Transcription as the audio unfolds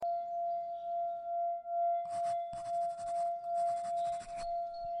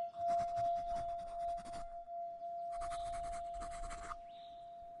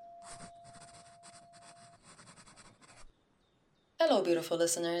Hello, beautiful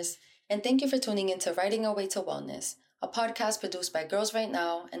listeners, and thank you for tuning into Writing Our Way to Wellness, a podcast produced by Girls Right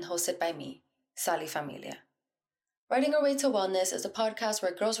Now and hosted by me, Sally Familia. Writing Our Way to Wellness is a podcast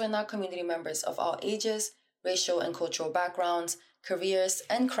where Girls Right Now community members of all ages, racial and cultural backgrounds, careers,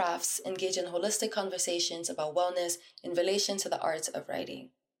 and crafts engage in holistic conversations about wellness in relation to the art of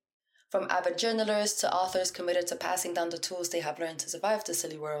writing. From avid journalists to authors committed to passing down the tools they have learned to survive the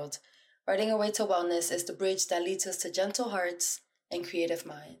silly world, Writing Our Way to Wellness is the bridge that leads us to gentle hearts and creative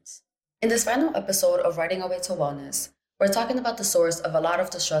minds. In this final episode of Writing Our Way to Wellness, we're talking about the source of a lot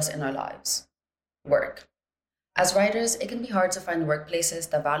of the stress in our lives: work. As writers, it can be hard to find workplaces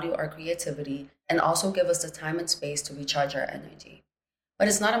that value our creativity and also give us the time and space to recharge our energy. But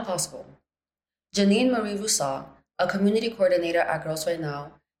it's not impossible. Janine Marie Rousseau, a community coordinator at Girls Right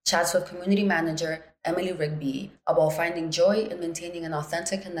Now, chats with community manager Emily Rigby about finding joy in maintaining an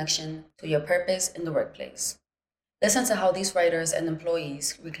authentic connection to your purpose in the workplace. Listen to how these writers and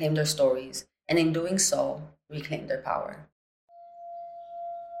employees reclaim their stories, and in doing so, reclaim their power.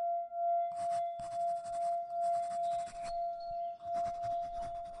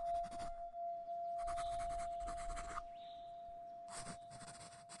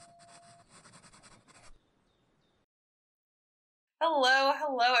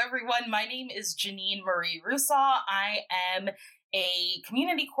 Hello, everyone. My name is Janine Marie Rousseau. I am a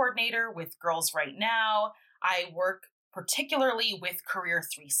community coordinator with Girls Right Now. I work particularly with Career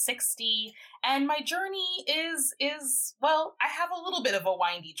 360, and my journey is well, I have a little bit of a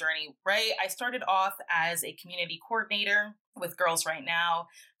windy journey, right? I started off as a community coordinator with Girls Right Now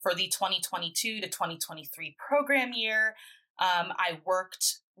for the 2022 to 2023 program year. I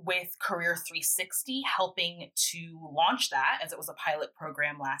worked with Career 360, helping to launch that as it was a pilot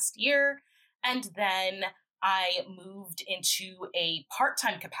program last year. And then I moved into a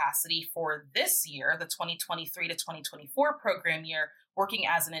part-time capacity for this year, the 2023 to 2024 program year, working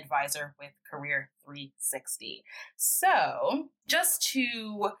as an advisor with Career 360. So just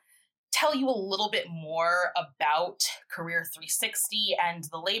to tell you a little bit more about Career 360 and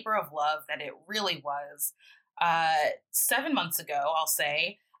the labor of love that it really was. 7 months ago, I'll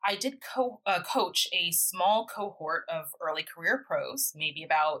say, I did coach a small cohort of early career pros, maybe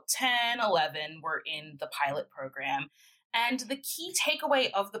about 10, 11 were in the pilot program. And the key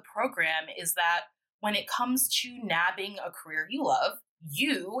takeaway of the program is that when it comes to nabbing a career you love,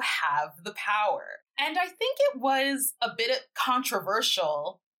 you have the power. And I think it was a bit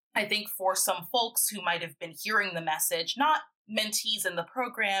controversial, I think, for some folks who might have been hearing the message, not mentees in the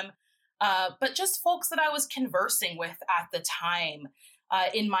program, but just folks that I was conversing with at the time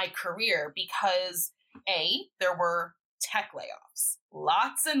in my career, because there were tech layoffs,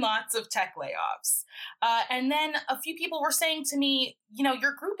 lots and lots of tech layoffs. And then a few people were saying to me,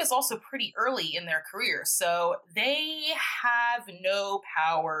 your group is also pretty early in their career, so they have no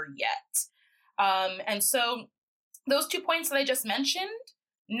power yet. And so those 2 points that I just mentioned,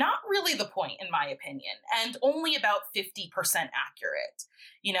 not really the point, in my opinion, and only about 50% accurate.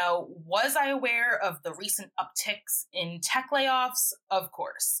 Was I aware of the recent upticks in tech layoffs? Of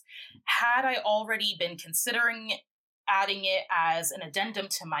course. Had I already been considering adding it as an addendum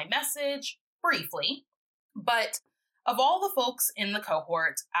to my message? Briefly. But of all the folks in the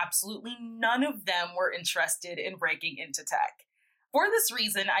cohort, absolutely none of them were interested in breaking into tech. For this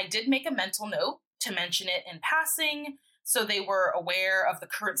reason, I did make a mental note to mention it in passing, so they were aware of the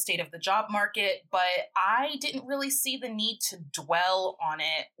current state of the job market, but I didn't really see the need to dwell on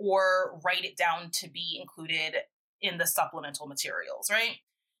it or write it down to be included in the supplemental materials, right?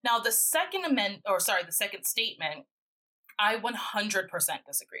 Now, the second statement, I 100%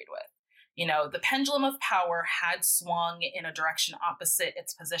 disagreed with. The pendulum of power had swung in a direction opposite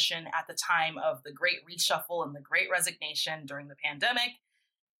its position at the time of the Great Reshuffle and the Great Resignation during the pandemic.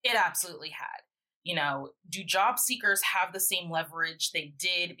 It absolutely had. Do job seekers have the same leverage they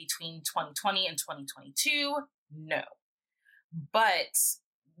did between 2020 and 2022? No. But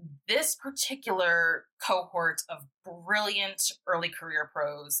this particular cohort of brilliant early career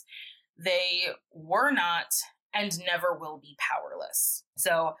pros, they were not and never will be powerless.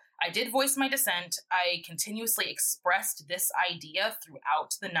 So I did voice my dissent. I continuously expressed this idea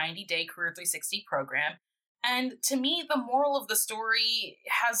throughout the 90-day Career 360 program. And to me, the moral of the story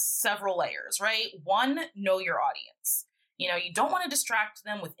has several layers, right? One, know your audience. You don't want to distract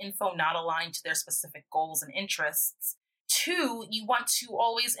them with info not aligned to their specific goals and interests. Two, you want to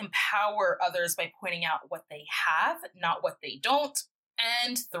always empower others by pointing out what they have, not what they don't.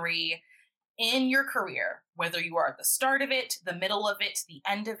 And three, in your career, whether you are at the start of it, the middle of it, the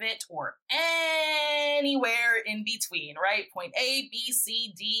end of it, or anywhere in between, right? Point A, B,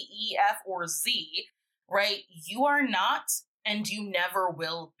 C, D, E, F, or Z, right? You are not, and you never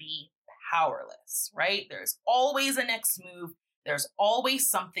will be powerless, right? There's always a next move. There's always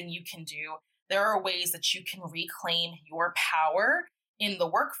something you can do. There are ways that you can reclaim your power in the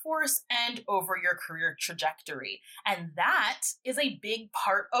workforce and over your career trajectory. And that is a big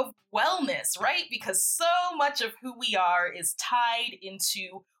part of wellness, right? Because so much of who we are is tied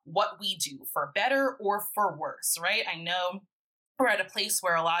into what we do, for better or for worse, right? I know we're at a place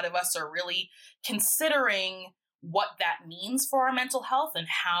where a lot of us are really considering what that means for our mental health and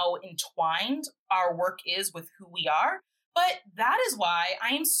how entwined our work is with who we are. But that is why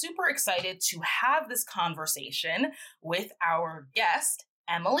I am super excited to have this conversation with our guest,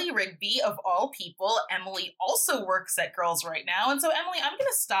 Emily Rigby, of all people. Emily also works at Girls Right Now. And so, Emily, I'm going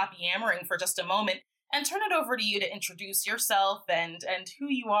to stop yammering for just a moment and turn it over to you to introduce yourself and who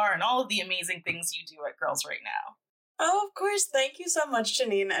you are and all of the amazing things you do at Girls Right Now. Oh, of course. Thank you so much,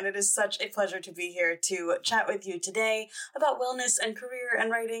 Janine. And it is such a pleasure to be here to chat with you today about wellness and career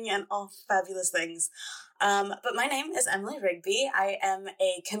and writing and all fabulous things. But my name is Emily Rigby. I am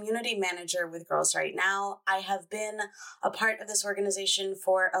a community manager with Girls Right Now. I have been a part of this organization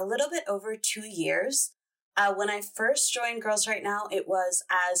for a little bit over 2 years. When I first joined Girls Right Now, it was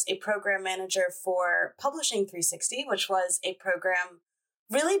as a program manager for Publishing 360, which was a program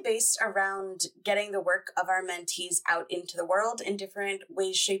really based around getting the work of our mentees out into the world in different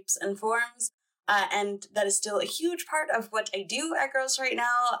ways, shapes, and forms. And that is still a huge part of what I do at Girls Right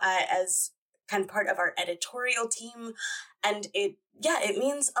Now as kind of part of our editorial team. And it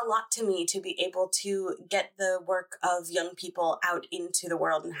means a lot to me to be able to get the work of young people out into the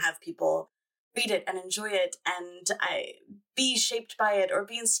world and have people read it and enjoy it and be shaped by it or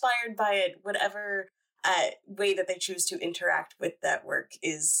be inspired by it, whatever way that they choose to interact with that work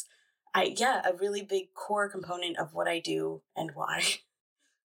is, a really big core component of what I do and why.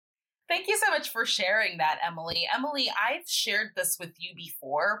 Thank you so much for sharing that, Emily. Emily, I've shared this with you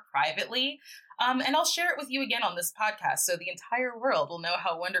before privately, and I'll share it with you again on this podcast so the entire world will know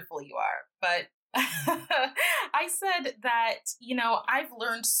how wonderful you are. But I said that, I've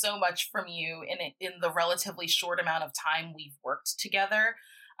learned so much from you in the relatively short amount of time we've worked together.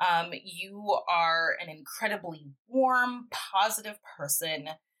 You are an incredibly warm, positive person.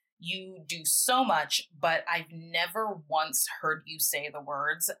 You do so much, but I've never once heard you say the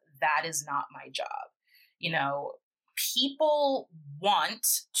words, "That is not my job." People want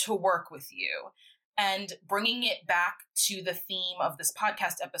to work with you. And bringing it back to the theme of this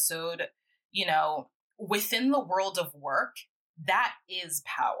podcast episode, within the world of work, that is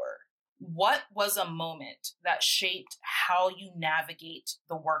power. What was a moment that shaped how you navigate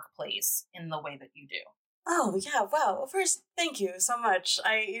the workplace in the way that you do? Oh, yeah. Wow. Well, first, thank you so much.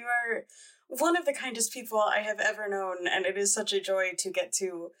 You are one of the kindest people I have ever known, and it is such a joy to get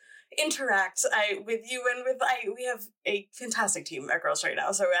to interact with you and we have a fantastic team at Girls Right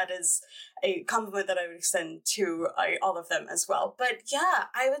Now, so that is a compliment that I would extend to all of them as well. But yeah,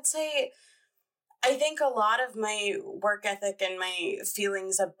 I would say I think a lot of my work ethic and my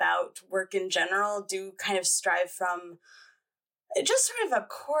feelings about work in general do kind of strive from just sort of a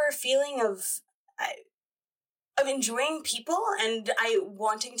core feeling of enjoying people and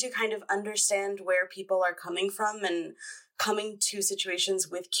wanting to kind of understand where people are coming from and coming to situations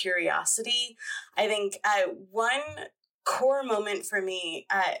with curiosity. I think one core moment for me,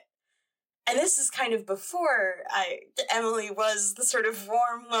 and this is kind of before Emily was the sort of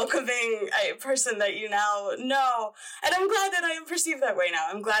warm, welcoming person that you now know. And I'm glad that I am perceived that way now.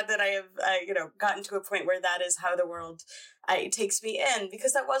 I'm glad that I have, gotten to a point where that is how the world takes me in,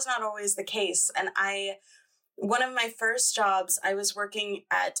 because that was not always the case. And one of my first jobs, I was working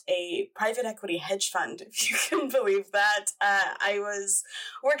at a private equity hedge fund, if you can believe that. I was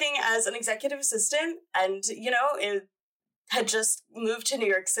working as an executive assistant and, it had just moved to New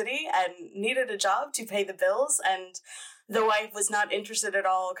York City and needed a job to pay the bills. And though I was not interested at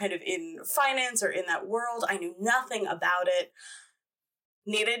all kind of in finance or in that world, I knew nothing about it.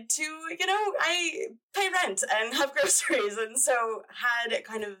 Needed to, I pay rent and have groceries. And so had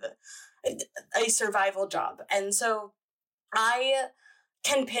kind of a survival job. And so I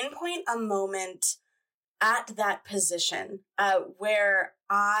can pinpoint a moment at that position where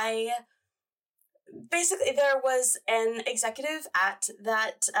there was an executive at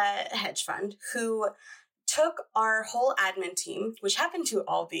that hedge fund who took our whole admin team, which happened to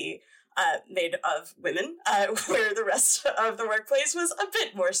all be made of women, where the rest of the workplace was a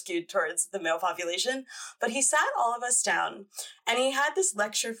bit more skewed towards the male population. But he sat all of us down and he had this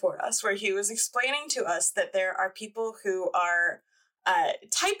lecture for us where he was explaining to us that there are people who are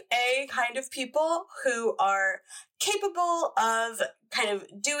type A kind of people who are capable of kind of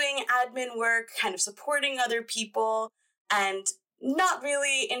doing admin work, kind of supporting other people, and not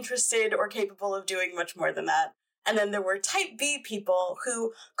really interested or capable of doing much more than that. And then there were type B people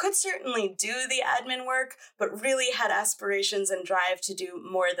who could certainly do the admin work, but really had aspirations and drive to do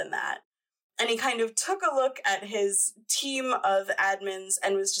more than that. And he kind of took a look at his team of admins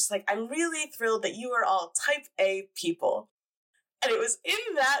and was just like, I'm really thrilled that you are all type A people. And it was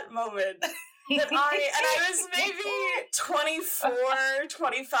in that moment that I was maybe 24,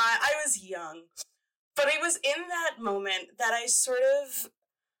 25, I was young. But it was in that moment that I sort of,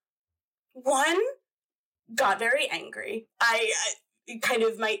 one, got very angry. I kind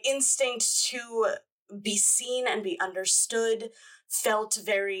of, my instinct to be seen and be understood felt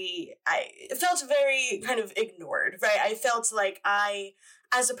very kind of ignored, right? I felt like I,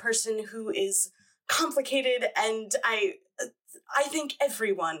 as a person who is complicated, and I think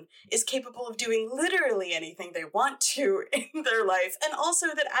everyone is capable of doing literally anything they want to in their life, and also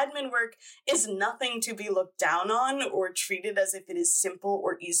that admin work is nothing to be looked down on or treated as if it is simple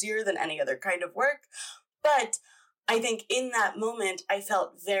or easier than any other kind of work. But I think in that moment, I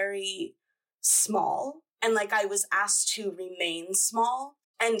felt very small and like I was asked to remain small.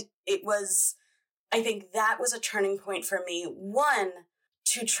 And it was, I think that was a turning point for me. One,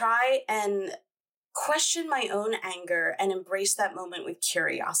 to try and question my own anger and embrace that moment with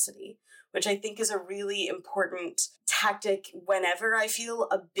curiosity, which I think is a really important tactic whenever I feel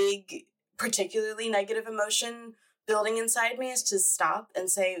a big, particularly negative emotion building inside me, is to stop and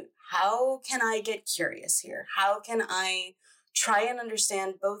say, how can I get curious here? How can I try and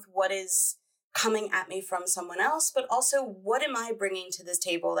understand both what is coming at me from someone else, but also what am I bringing to this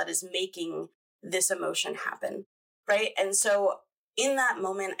table that is making this emotion happen, right? And so in that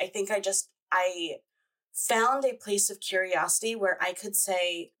moment, I think I found a place of curiosity where I could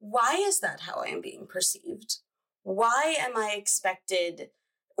say, why is that how I am being perceived? Why am I expected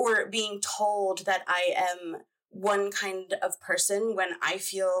or being told that I am one kind of person when I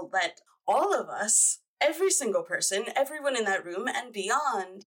feel that all of us, every single person, everyone in that room and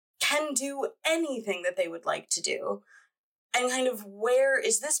beyond, can do anything that they would like to do? And kind of, where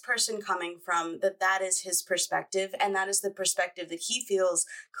is this person coming from that is his perspective, and that is the perspective that he feels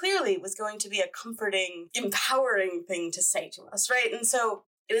clearly was going to be a comforting, empowering thing to say to us, right? And so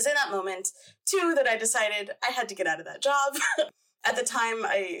it was in that moment, too, that I decided I had to get out of that job. At the time,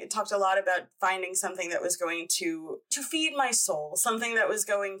 I talked a lot about finding something that was going to feed my soul, something that was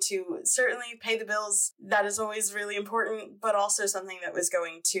going to certainly pay the bills. That is always really important, but also something that was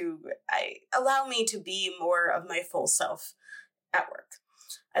going to allow me to be more of my full self at work.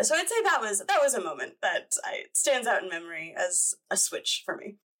 So I'd say that was a moment that stands out in memory as a switch for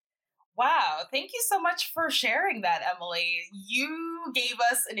me. Wow, thank you so much for sharing that, Emily. You gave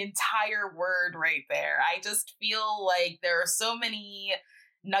us an entire word right there. I just feel like there are so many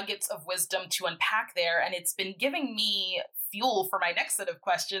nuggets of wisdom to unpack there, and it's been giving me fuel for my next set of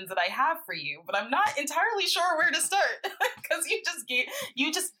questions that I have for you, but I'm not entirely sure where to start because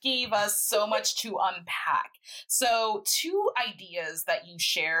you just gave us so much to unpack. So 2 ideas that you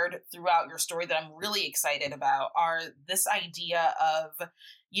shared throughout your story that I'm really excited about are this idea of,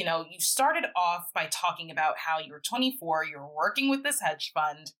 you started off by talking about how you were 24, you were working with this hedge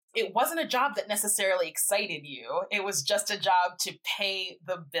fund. It wasn't a job that necessarily excited you. It was just a job to pay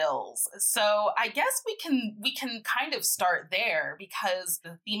the bills. So I guess we can kind of start there, because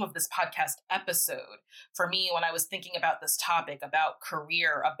the theme of this podcast episode, for me, when I was thinking about this topic, about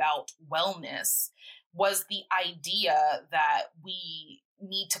career, about wellness, was the idea that we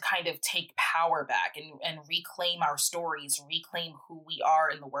need to kind of take power back and reclaim our stories, reclaim who we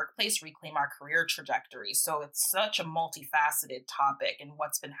are in the workplace, reclaim our career trajectory. So it's such a multifaceted topic, and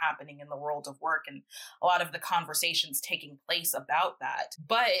what's been happening in the world of work and a lot of the conversations taking place about that.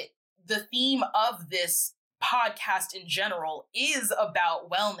 But the theme of this podcast in general is about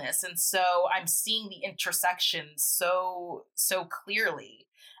wellness. And so I'm seeing the intersections so clearly.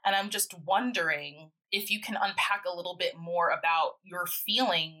 And I'm just wondering if you can unpack a little bit more about your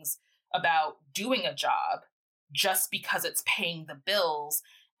feelings about doing a job just because it's paying the bills,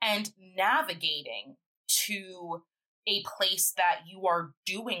 and navigating to a place that you are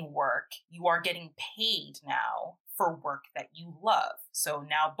doing work, you are getting paid now for work that you love. So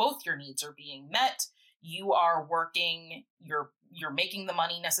now both your needs are being met. You are working, you're making the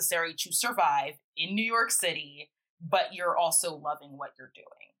money necessary to survive in New York City, but you're also loving what you're doing.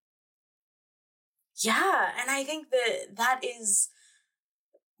 Yeah, and I think that is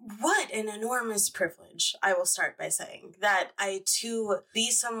what an enormous privilege. I will start by saying that to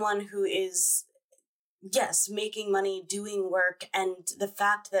be someone who is, yes, making money, doing work, and the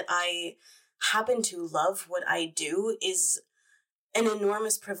fact that I happen to love what I do is an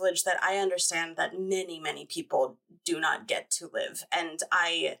enormous privilege that I understand that many, many people do not get to live. And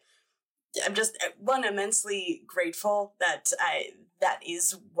I'm just, one, immensely grateful that that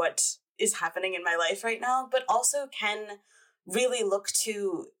is what is happening in my life right now, but also can really look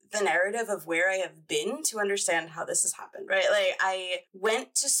to the narrative of where I have been to understand how this has happened, right? Like, I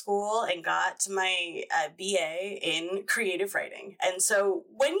went to school and got my BA in creative writing. And so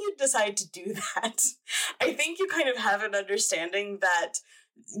when you decide to do that, I think you kind of have an understanding that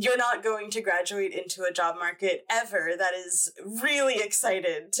you're not going to graduate into a job market ever that is really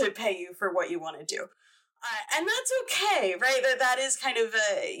excited to pay you for what you want to do. And that's okay, right? That is kind of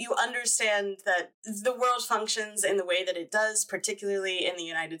you understand that the world functions in the way that it does, particularly in the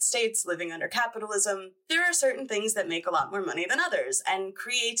United States, living under capitalism. There are certain things that make a lot more money than others. And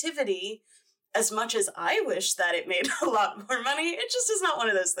creativity, as much as I wish that it made a lot more money, it just is not one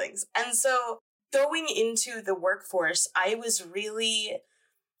of those things. And so going into the workforce, I was really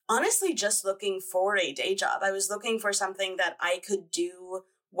honestly just looking for a day job. I was looking for something that I could do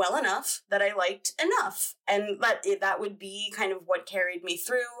well enough, that I liked enough, and that would be kind of what carried me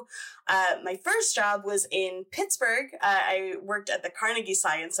through. My first job was in Pittsburgh. I worked at the Carnegie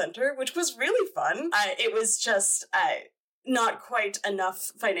Science Center, which was really fun. It was just not quite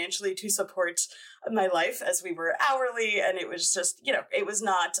enough financially to support my life, as we were hourly, and it was just, it was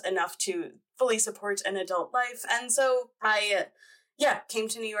not enough to fully support an adult life. And so I came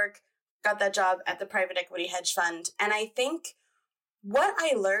to New York, got that job at the private equity hedge fund, and I think what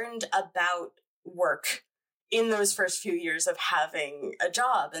I learned about work in those first few years of having a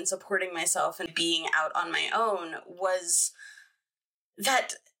job and supporting myself and being out on my own was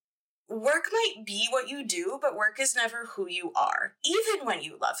that work might be what you do, but work is never who you are, even when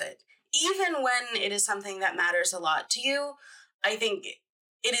you love it. Even when it is something that matters a lot to you, I think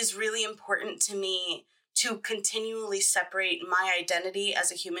it is really important to me to continually separate my identity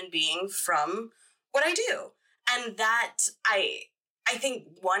as a human being from what I do. And that I think,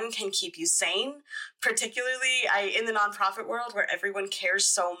 one, can keep you sane, particularly in the nonprofit world where everyone cares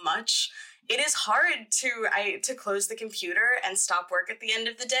so much. It is hard to close the computer and stop work at the end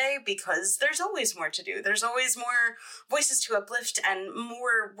of the day because there's always more to do. There's always more voices to uplift and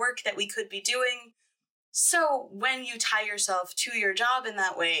more work that we could be doing. So when you tie yourself to your job in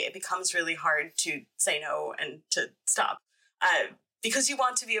that way, it becomes really hard to say no and to stop because you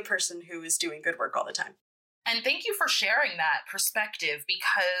want to be a person who is doing good work all the time. And thank you for sharing that perspective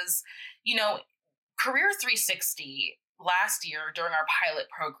because, Career 360 last year during our pilot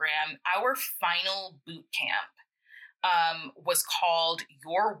program, our final boot camp was called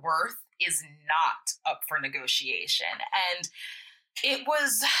Your Worth is Not Up for Negotiation. And it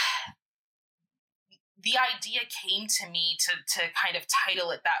was, the idea came to me to kind of title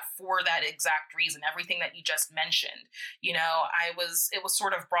it that for that exact reason, everything that you just mentioned. It was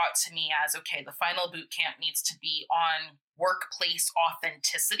sort of brought to me as, okay, the final boot camp needs to be on workplace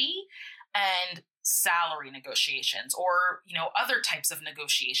authenticity and salary negotiations or, other types of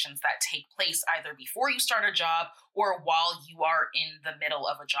negotiations that take place either before you start a job or while you are in the middle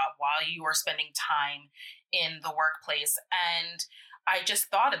of a job, while you are spending time in the workplace. And I just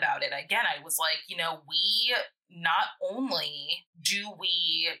thought about it again. I was like, we not only do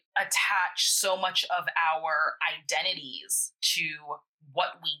we attach so much of our identities to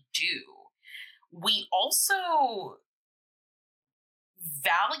what we do, we also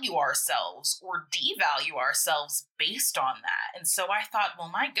value ourselves or devalue ourselves based on that. And so I thought, well,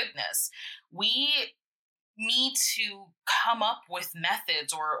 my goodness, we need to come up with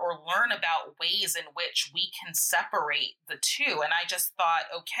methods or learn about ways in which we can separate the two. And I just thought,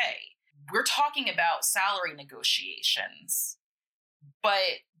 okay, we're talking about salary negotiations,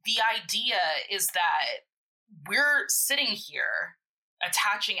 but the idea is that we're sitting here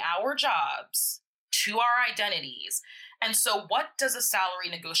attaching our jobs to our identities. And so what does a salary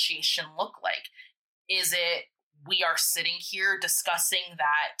negotiation look like? Is it we are sitting here discussing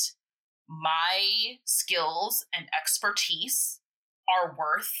that my skills and expertise are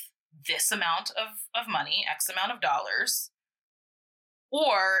worth this amount of money, X amount of dollars?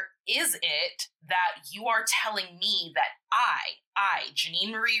 Or is it that you are telling me that I,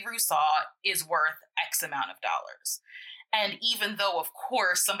 Janine Marie Rousseau, is worth X amount of dollars? And even though, of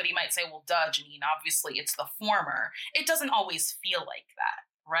course, somebody might say, well, duh, Janine, obviously it's the former, it doesn't always feel like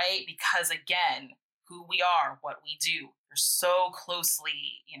that, right? Because again, who we are, what we do, they're so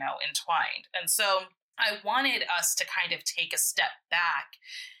closely, entwined. And so I wanted us to kind of take a step back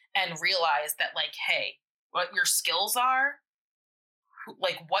and realize that, like, hey, what your skills are,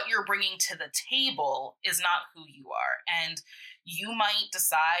 like what you're bringing to the table is not who you are. And you might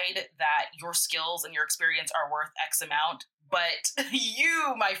decide that your skills and your experience are worth X amount, but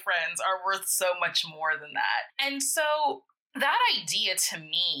you, my friends, are worth so much more than that. And so that idea to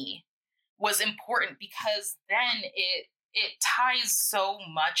me was important because then it ties so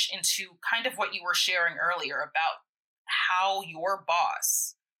much into kind of what you were sharing earlier about how your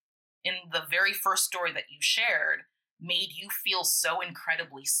boss, in the very first story that you shared, made you feel so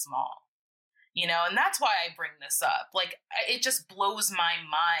incredibly small, you know? And that's why I bring this up. Like, it just blows my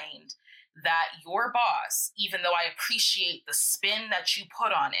mind that your boss, even though I appreciate the spin that you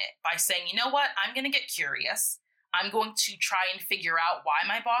put on it by saying, you know what, I'm going to get curious. I'm going to try and figure out why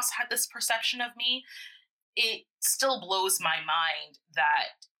my boss had this perception of me. It still blows my mind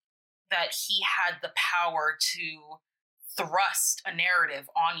that he had the power to thrust a narrative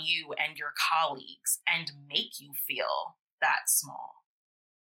on you and your colleagues and make you feel that small,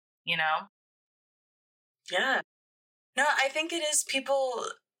 you know? Yeah. No, I think it is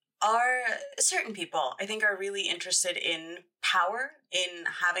certain people, I think, are really interested in power, in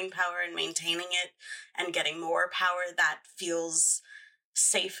having power and maintaining it and getting more power that feels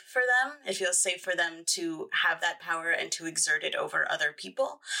safe for them. It feels safe for them to have that power and to exert it over other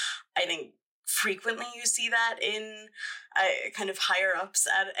people. I think frequently you see that in kind of higher ups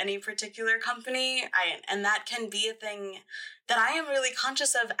at any particular company. And that can be a thing that I am really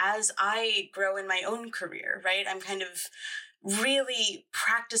conscious of as I grow in my own career, right? I'm kind of really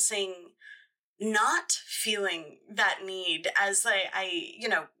practicing not feeling that need as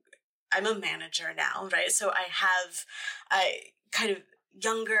I'm a manager now, right? So I have kind of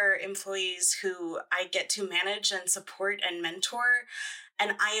younger employees who I get to manage and support and mentor.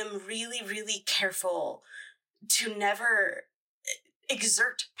 And I am really, really careful to never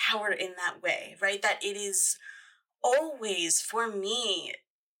exert power in that way, right? That it is always, for me,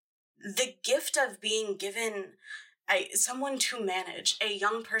 the gift of being given someone to manage, a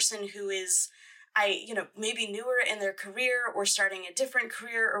young person who is, maybe newer in their career or starting a different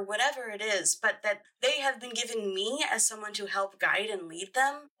career or whatever it is, but that they have been given me as someone to help guide and lead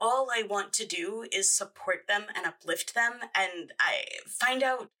them. All I want to do is support them and uplift them, and I find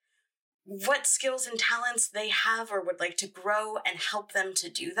out what skills and talents they have or would like to grow and help them to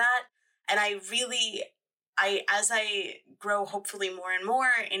do that. And as I grow, hopefully more and more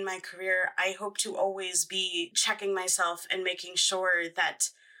in my career, I hope to always be checking myself and making sure that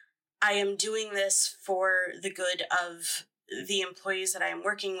I am doing this for the good of the employees that I am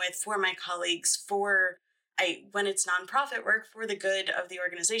working with, for my colleagues, when it's nonprofit work, for the good of the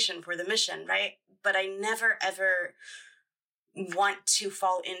organization, for the mission, right? But I never, ever want to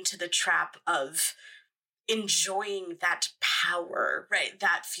fall into the trap of enjoying that power, right?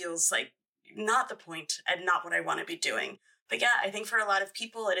 That feels like not the point and not what I want to be doing. But yeah, I think for a lot of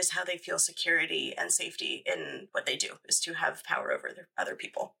people, it is how they feel security and safety in what they do, is to have power over other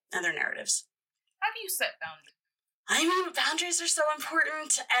people and their narratives. How do you set boundaries? I mean, boundaries are so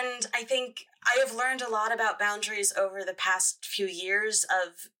important. And I think I have learned a lot about boundaries over the past few years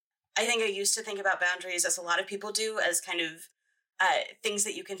I think I used to think about boundaries, as a lot of people do, as kind of things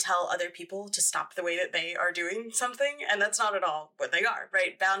that you can tell other people to stop the way that they are doing something. And that's not at all what they are,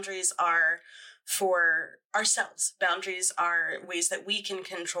 right? Boundaries are for ourselves. Boundaries are ways that we can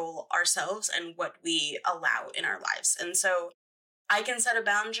control ourselves and what we allow in our lives. And so I can set a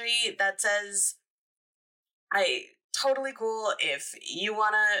boundary that says, totally cool if you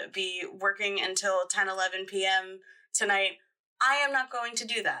want to be working until 10, 11 p.m. tonight. I am not going to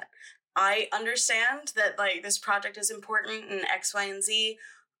do that. I understand that this project is important and X, Y, and Z.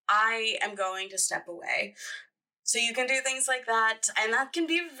 I am going to step away. So you can do things like that, and that can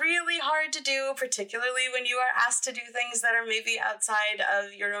be really hard to do, particularly when you are asked to do things that are maybe outside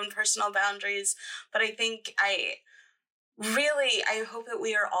of your own personal boundaries. But I think I hope that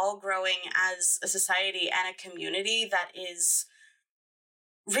we are all growing as a society and a community that is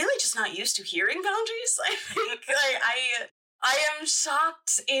really just not used to hearing boundaries. I think I am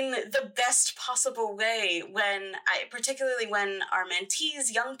shocked in the best possible way particularly when our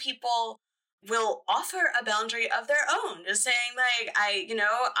mentees, young people, will offer a boundary of their own, just saying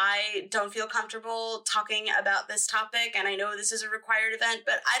I don't feel comfortable talking about this topic, and I know this is a required event,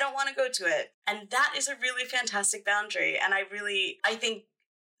 but I don't want to go to it. And that is a really fantastic boundary. And I think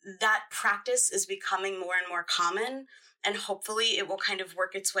that practice is becoming more and more common, and hopefully it will kind of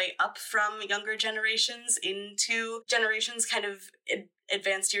work its way up from younger generations into generations kind of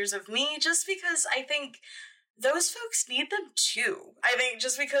advanced years of me, just because I think those folks need them too. I think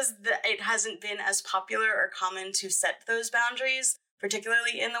just because it hasn't been as popular or common to set those boundaries,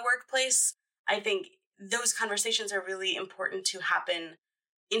 particularly in the workplace, I think those conversations are really important to happen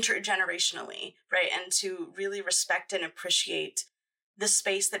intergenerationally, right? And to really respect and appreciate the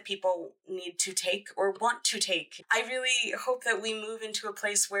space that people need to take or want to take. I really hope that we move into a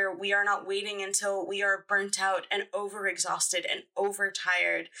place where we are not waiting until we are burnt out and overexhausted and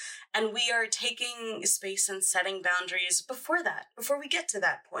overtired, and we are taking space and setting boundaries before we get to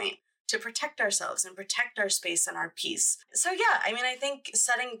that point, to protect ourselves and protect our space and our peace. So yeah, I mean, I think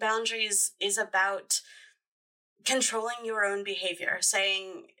setting boundaries is about controlling your own behavior,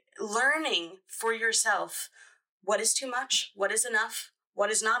 learning for yourself what is too much, what is enough, what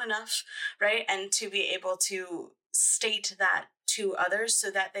is not enough, right? And to be able to state that to others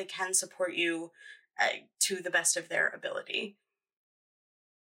so that they can support you to the best of their ability.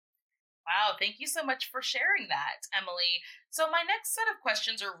 Wow, thank you so much for sharing that, Emily. So my next set of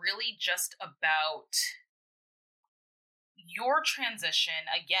questions are really just about your transition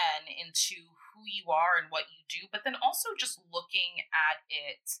again into who you are and what you do, but then also just looking at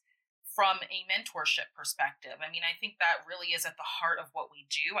it from a mentorship perspective. I mean, I think that really is at the heart of what we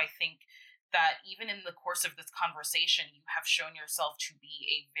do. I think that even in the course of this conversation, you have shown yourself to be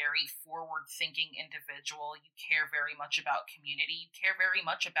a very forward-thinking individual. You care very much about community. You care very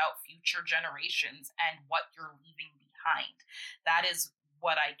much about future generations and what you're leaving behind. That is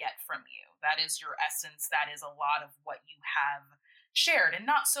what I get from you. That is your essence. That is a lot of what you have shared, and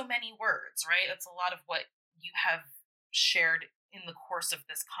not so many words, right? It's a lot of what you have shared in the course of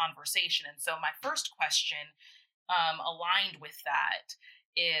this conversation. And so my first question, aligned with that,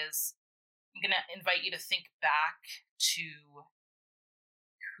 is I'm going to invite you to think back to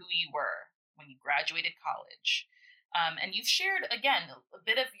who you were when you graduated college. And you've shared, again, a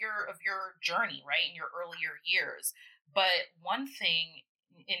bit of your journey, right, in your earlier years. But one thing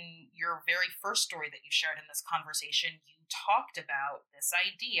in your very first story that you shared in this conversation, you talked about this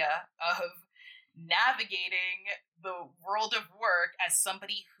idea of navigating the world of work as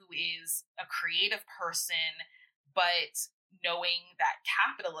somebody who is a creative person, but knowing that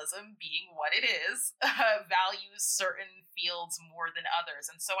capitalism, being what it is, values certain fields more than others.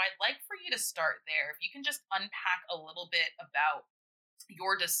 And so I'd like for you to start there. If you can just unpack a little bit about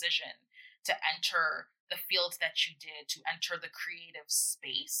your decision to enter the field that you did, to enter the creative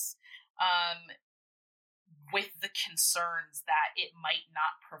space, with the concerns that it might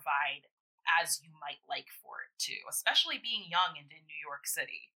not provide as you might like for it to, especially being young and in New York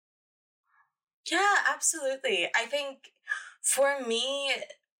City. Yeah, absolutely. I think for me,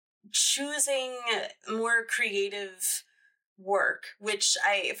 choosing more creative work, which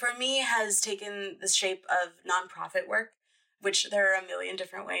for me has taken the shape of nonprofit work, which there are a million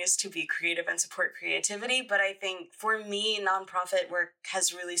different ways to be creative and support creativity. But I think for me, nonprofit work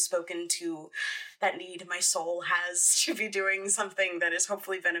has really spoken to that need my soul has to be doing something that is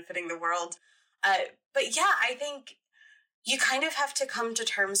hopefully benefiting the world. But yeah, I think you kind of have to come to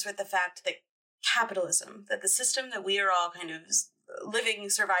terms with the fact that capitalism, that the system that we are all kind of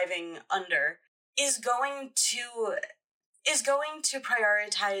living, surviving under, is going to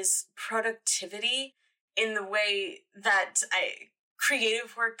prioritize productivity in the way that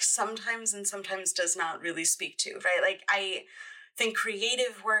creative work sometimes and sometimes does not really speak to, right? Like, I think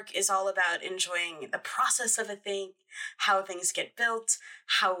creative work is all about enjoying the process of a thing, how things get built,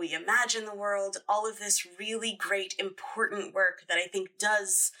 how we imagine the world, all of this really great, important work that I think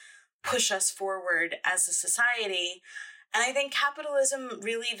does push us forward as a society. And I think capitalism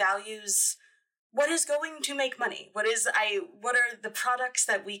really values what is going to make money. What are the products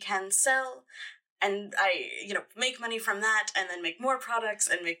that we can sell, and make money from that, and then make more products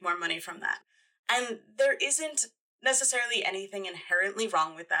and make more money from that. And there isn't necessarily anything inherently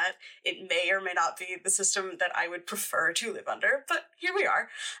wrong with that. It may or may not be the system that I would prefer to live under, but here we are.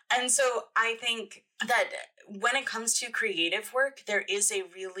 And so I think that when it comes to creative work, there's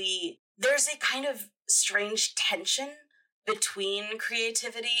a kind of strange tension between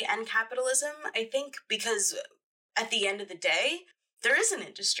creativity and capitalism, I think, because at the end of the day, there is an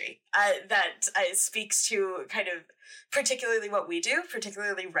industry that speaks to kind of particularly what we do,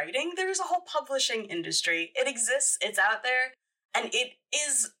 particularly writing. There's a whole publishing industry. It exists, it's out there, and it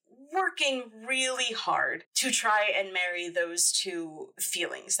is working really hard to try and marry those two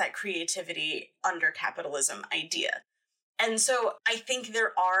feelings, that creativity under capitalism idea. And so I think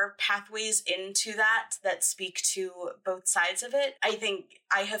there are pathways into that speak to both sides of it. I think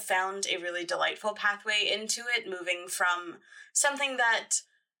I have found a really delightful pathway into it, moving from something that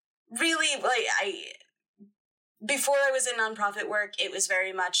really, before I was in nonprofit work, it was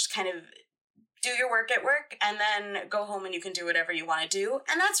very much kind of do your work at work and then go home and you can do whatever you want to do.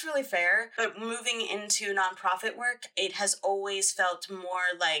 And that's really fair. But moving into nonprofit work, it has always felt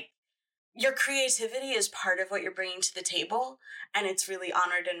more like your creativity is part of what you're bringing to the table, and it's really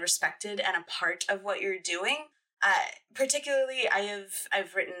honored and respected and a part of what you're doing. Particularly,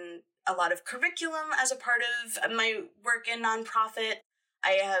 I've written a lot of curriculum as a part of my work in nonprofit.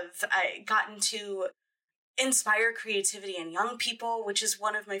 I gotten to inspire creativity in young people, which is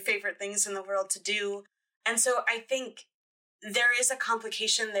one of my favorite things in the world to do. And so I think there is a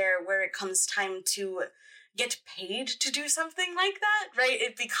complication there where it comes time to get paid to do something like that, right?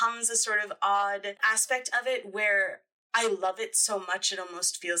 It becomes a sort of odd aspect of it where I love it so much it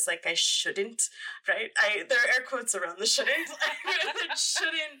almost feels like I shouldn't, right? There are air quotes around the shouldn't. I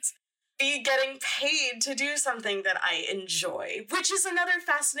shouldn't be getting paid to do something that I enjoy, which is another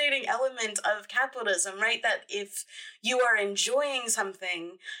fascinating element of capitalism, right? That if you are enjoying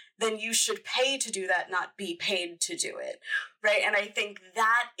something, then you should pay to do that, not be paid to do it, right? And I think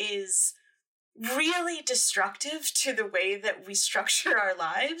that is really destructive to the way that we structure our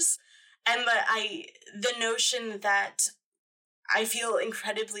lives. And the notion that I feel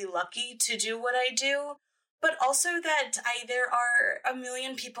incredibly lucky to do what I do, but also that there are a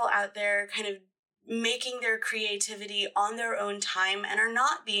million people out there kind of making their creativity on their own time and are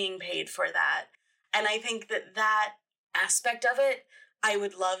not being paid for that. And I think that aspect of it, I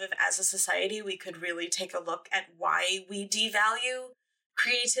would love if as a society we could really take a look at why we devalue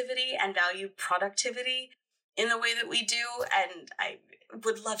creativity and value productivity in the way that we do. And I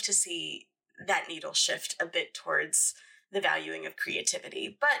would love to see that needle shift a bit towards the valuing of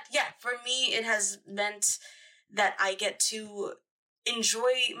creativity. But yeah, for me, it has meant that I get to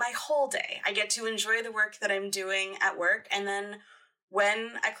enjoy my whole day. I get to enjoy the work that I'm doing at work. And then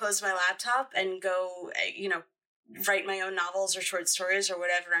when I close my laptop and go, write my own novels or short stories or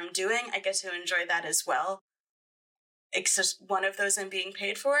whatever I'm doing, I get to enjoy that as well. It's just one of those I'm being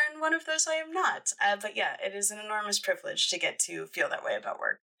paid for and one of those I am not. But yeah, it is an enormous privilege to get to feel that way about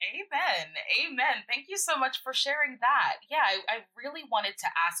work. Amen. Thank you so much for sharing that. Yeah, I really wanted to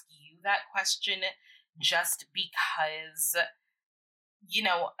ask you that question just because,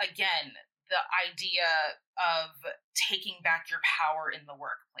 again, the idea of taking back your power in the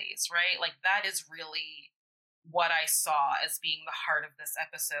workplace, right? Like that is really what I saw as being the heart of this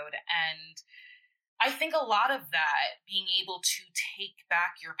episode. And I think a lot of that, being able to take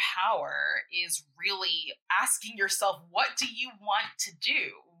back your power, is really asking yourself, what do you want to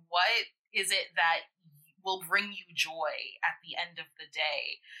do? What is it that will bring you joy at the end of the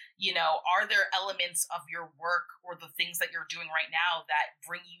day? Are there elements of your work or the things that you're doing right now that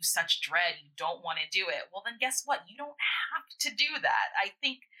bring you such dread you don't want to do it? Well, then guess what? You don't have to do that. I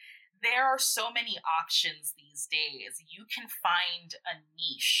think there are so many options these days. You can find a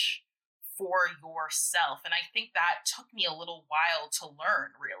niche for yourself. And I think that took me a little while to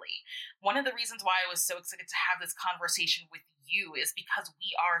learn, really. One of the reasons why I was so excited to have this conversation with you is because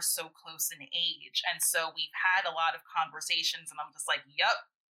we are so close in age. And so we've had a lot of conversations and I'm just like, yep,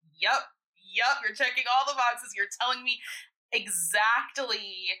 you're checking all the boxes. You're telling me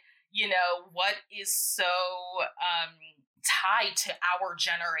exactly, what is so tied to our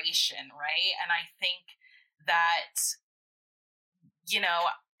generation, right? And I think that,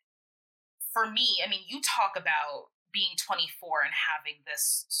 for me, I mean, you talk about being 24 and having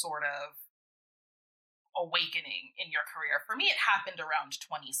this sort of awakening in your career. For me, it happened around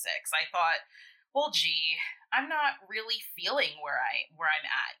 26. I thought, well, gee, I'm not really feeling where I'm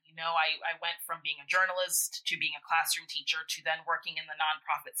at. I went from being a journalist to being a classroom teacher to then working in the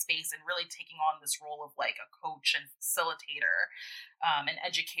nonprofit space and really taking on this role of like a coach and facilitator, an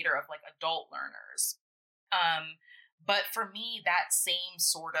educator of like adult learners. But for me, that same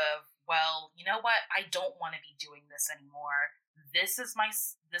sort of, well, you know what? I don't want to be doing this anymore. This is my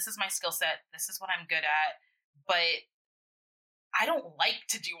skill set. This is what I'm good at. But I don't like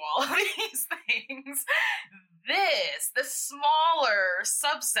to do all of these things. The smaller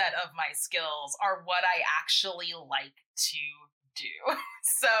subset of my skills are what I actually like to do.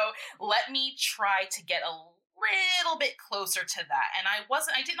 So let me try to get a little bit closer to that. And I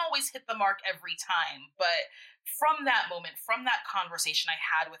didn't always hit the mark every time, but from that moment, from that conversation I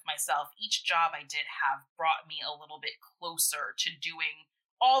had with myself, each job I did have brought me a little bit closer to doing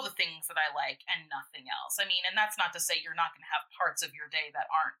all the things that I like and nothing else. I mean, and that's not to say you're not going to have parts of your day that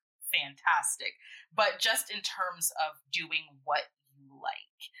aren't fantastic, but just in terms of doing what you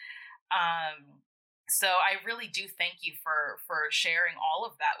like. So I really do thank you for sharing all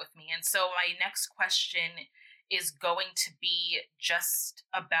of that with me. And so my next question is going to be just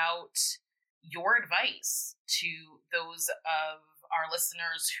about your advice to those of our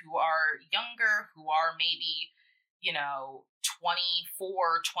listeners who are younger, who are maybe,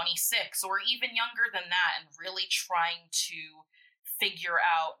 24, 26, or even younger than that, and really trying to figure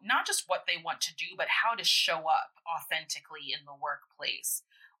out not just what they want to do, but how to show up authentically in the workplace,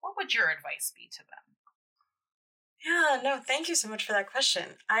 what would your advice be to them? Yeah, no, thank you so much for that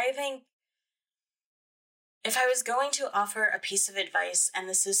question. I think if I was going to offer a piece of advice, and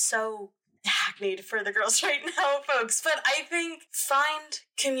this is so hackneyed for the girls right now, folks, but I think find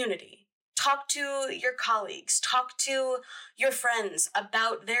community. Talk to your colleagues, talk to your friends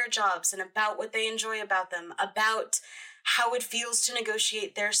about their jobs and about what they enjoy about them, about how it feels to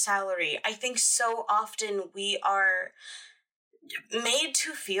negotiate their salary. I think so often we are made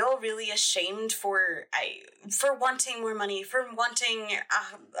to feel really ashamed for wanting more money, for wanting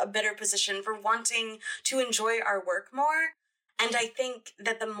a better position, for wanting to enjoy our work more. And I think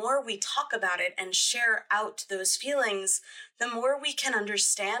that the more we talk about it and share out those feelings, the more we can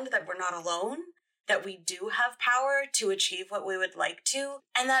understand that we're not alone, that we do have power to achieve what we would like to,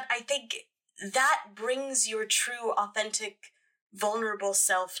 and that I think that brings your true, authentic, vulnerable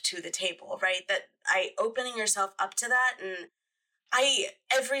self to the table, right? That opening yourself up to that, and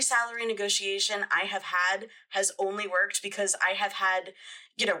every salary negotiation I have had has only worked because I have had,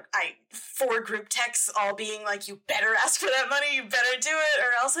 4 group texts all being like, you better ask for that money, you better do it,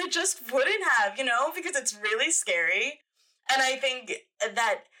 or else I just wouldn't have, because it's really scary. And I think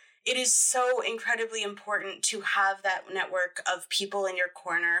that it is so incredibly important to have that network of people in your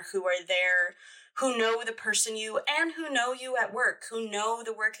corner who are there, who know the person you, and who know you at work, who know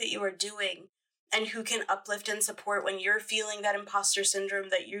the work that you are doing, and who can uplift and support when you're feeling that imposter syndrome,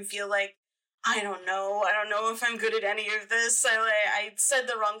 that you feel like, I don't know if I'm good at any of this. I said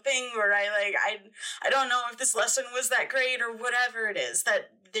the wrong thing, or I don't know if this lesson was that great, or whatever it is,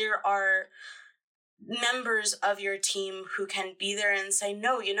 that there are members of your team who can be there and say,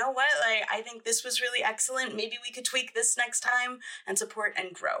 no, you know what? I think this was really excellent. Maybe we could tweak this next time, and support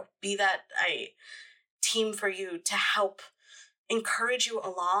and grow. Be that a team for you to help encourage you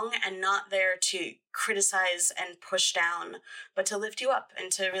along, and not there to criticize and push down, but to lift you up and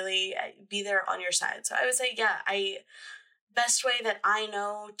to really be there on your side. So I would say, best way that I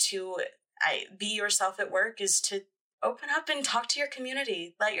know to be yourself at work is to open up and talk to your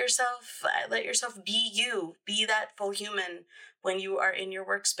community. Let yourself be you, be that full human when you are in your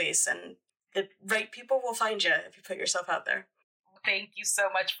workspace, and the right people will find you if you put yourself out there. Thank you so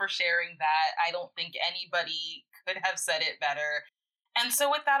much for sharing that. I don't think anybody could have said it better. And so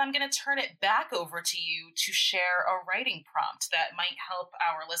with that, I'm going to turn it back over to you to share a writing prompt that might help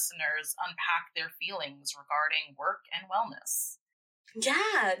our listeners unpack their feelings regarding work and wellness.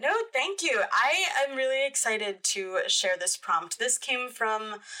 Yeah, no, thank you. I am really excited to share this prompt. This came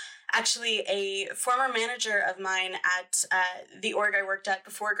from actually a former manager of mine at the org I worked at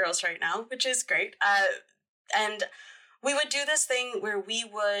before Girls Right Now, which is great. And we would do this thing where we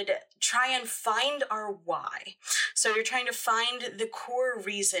would try and find our why. So you're trying to find the core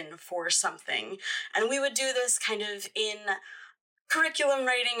reason for something. And we would do this kind of in curriculum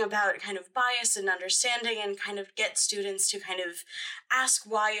writing about kind of bias and understanding, and kind of get students to kind of ask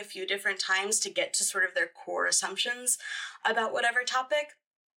why a few different times to get to sort of their core assumptions about whatever topic.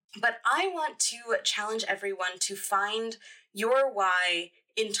 But I want to challenge everyone to find your why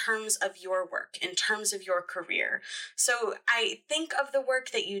in terms of your work, in terms of your career. So I think of the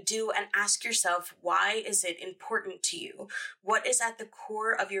work that you do and ask yourself, why is it important to you? What is at the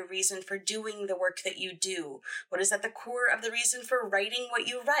core of your reason for doing the work that you do? What is at the core of the reason for writing what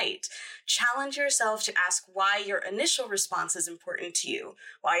you write? Challenge yourself to ask why your initial response is important to you.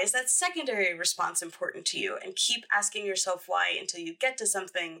 Why is that secondary response important to you? And keep asking yourself why until you get to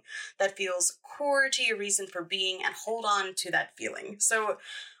something that feels core to your reason for being, and hold on to that feeling. So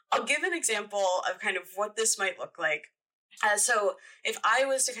I'll give an example of kind of what this might look like. So if I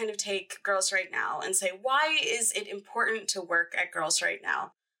was to kind of take Girls Right Now and say, why is it important to work at Girls Right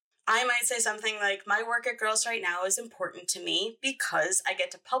Now? I might say something like, my work at Girls Right Now is important to me because I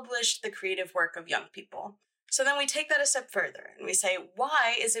get to publish the creative work of young people. So then we take that a step further and we say,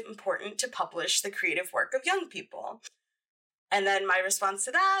 why is it important to publish the creative work of young people? And then my response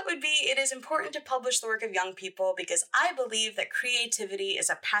to that would be, it is important to publish the work of young people because I believe that creativity is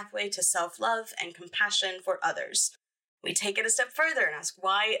a pathway to self-love and compassion for others. We take it a step further and ask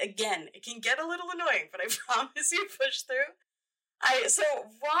why. Again, it can get a little annoying, but I promise you push through. So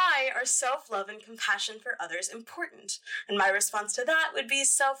why are self-love and compassion for others important? And my response to that would be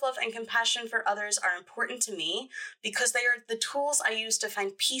self-love and compassion for others are important to me because they are the tools I use to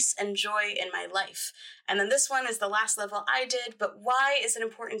find peace and joy in my life. And then this one is the last level I did, but why is it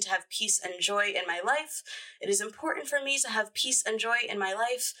important to have peace and joy in my life? It is important for me to have peace and joy in my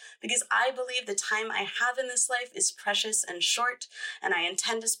life because I believe the time I have in this life is precious and short, and I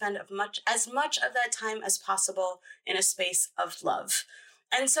intend to spend as much of that time as possible in a space of love.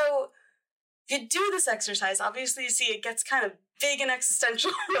 And so if you do this exercise, obviously you see it gets kind of big and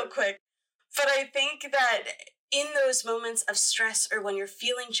existential real quick. But I think that in those moments of stress or when you're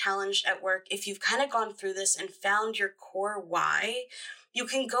feeling challenged at work, if you've kind of gone through this and found your core why, you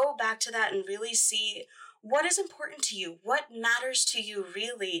can go back to that and really see what is important to you, what matters to you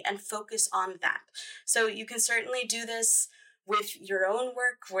really, and focus on that. So you can certainly do this with your own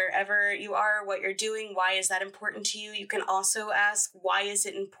work, wherever you are, what you're doing, why is that important to you? You can also ask, why is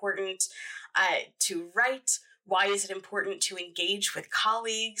it important to write? Why is it important to engage with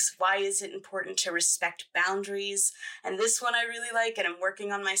colleagues? Why is it important to respect boundaries? And this one I really like, and I'm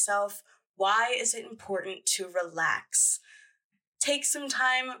working on myself. Why is it important to relax? Take some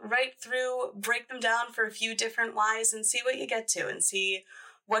time, write through, break them down for a few different whys and see what you get to and see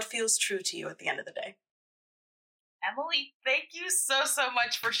what feels true to you at the end of the day. Emily, thank you so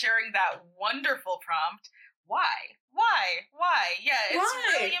much for sharing that wonderful prompt. Why? Yeah, it's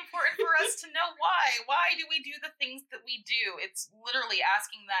really important for us to know why. Why do we do the things that we do? It's literally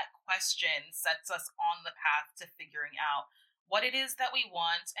asking that question sets us on the path to figuring out what it is that we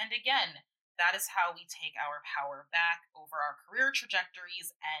want. And again, that is how we take our power back over our career trajectories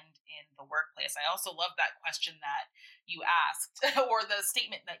and in the workplace. I also love that question that you asked, or the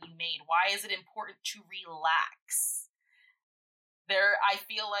statement that you made. Why is it important to relax? I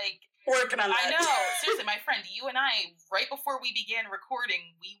feel like working on that. I know. Seriously, my friend, you and I, right before we began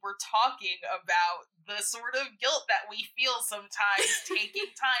recording, we were talking about the sort of guilt that we feel sometimes taking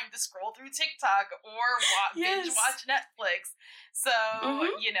time to scroll through TikTok or binge watch Netflix. So,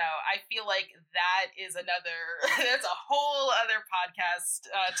 I feel like that is that's a whole other podcast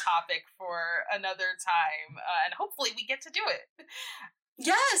topic for another time. And hopefully we get to do it.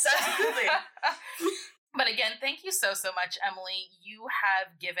 Yes, absolutely. But again, thank you so much, Emily. You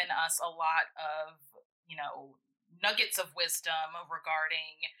have given us a lot of, nuggets of wisdom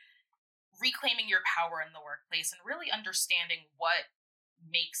regarding reclaiming your power in the workplace and really understanding what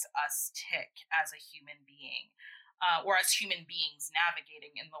makes us tick as a human being. Or as human beings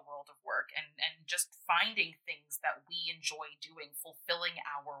navigating in the world of work and just finding things that we enjoy doing, fulfilling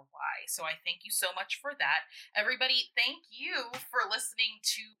our why. So I thank you so much for that. Everybody, thank you for listening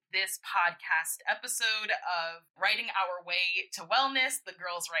to this podcast episode of Writing Our Way to Wellness, the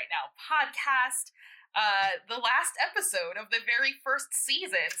Girls Right Now podcast. The last episode of the very first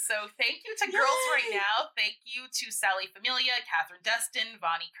season. So thank you to Girls Right Now. Thank you to Sally Familia, Catherine Destin,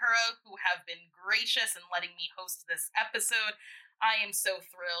 Vani Kura, who have been gracious in letting me host this episode. I am so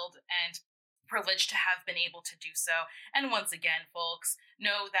thrilled and privileged to have been able to do so. And once again, folks,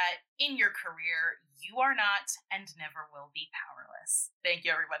 know that in your career, you are not and never will be powerless. Thank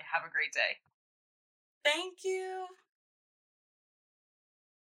you, everybody. Have a great day. Thank you.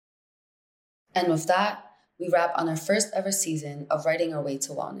 And with that, we wrap on our first ever season of Writing Our Way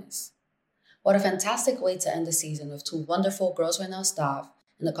to Wellness. What a fantastic way to end the season with two wonderful Girls Right Now staff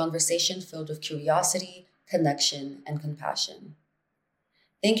and a conversation filled with curiosity, connection, and compassion.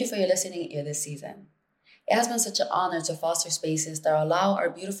 Thank you for your listening ear this season. It has been such an honor to foster spaces that allow our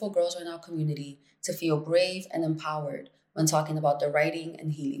beautiful Girls Right Now community to feel brave and empowered when talking about the writing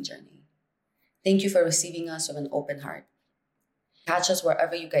and healing journey. Thank you for receiving us with an open heart. Catch us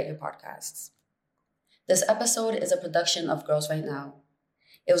wherever you get your podcasts. This episode is a production of Girls Right Now.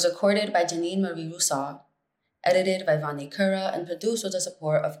 It was recorded by Janine Marie Rousseau, edited by Vani Kura, and produced with the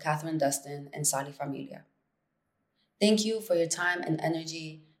support of Catherine Destin and Sally Familia. Thank you for your time and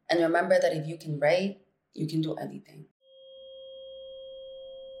energy, and remember that if you can write, you can do anything.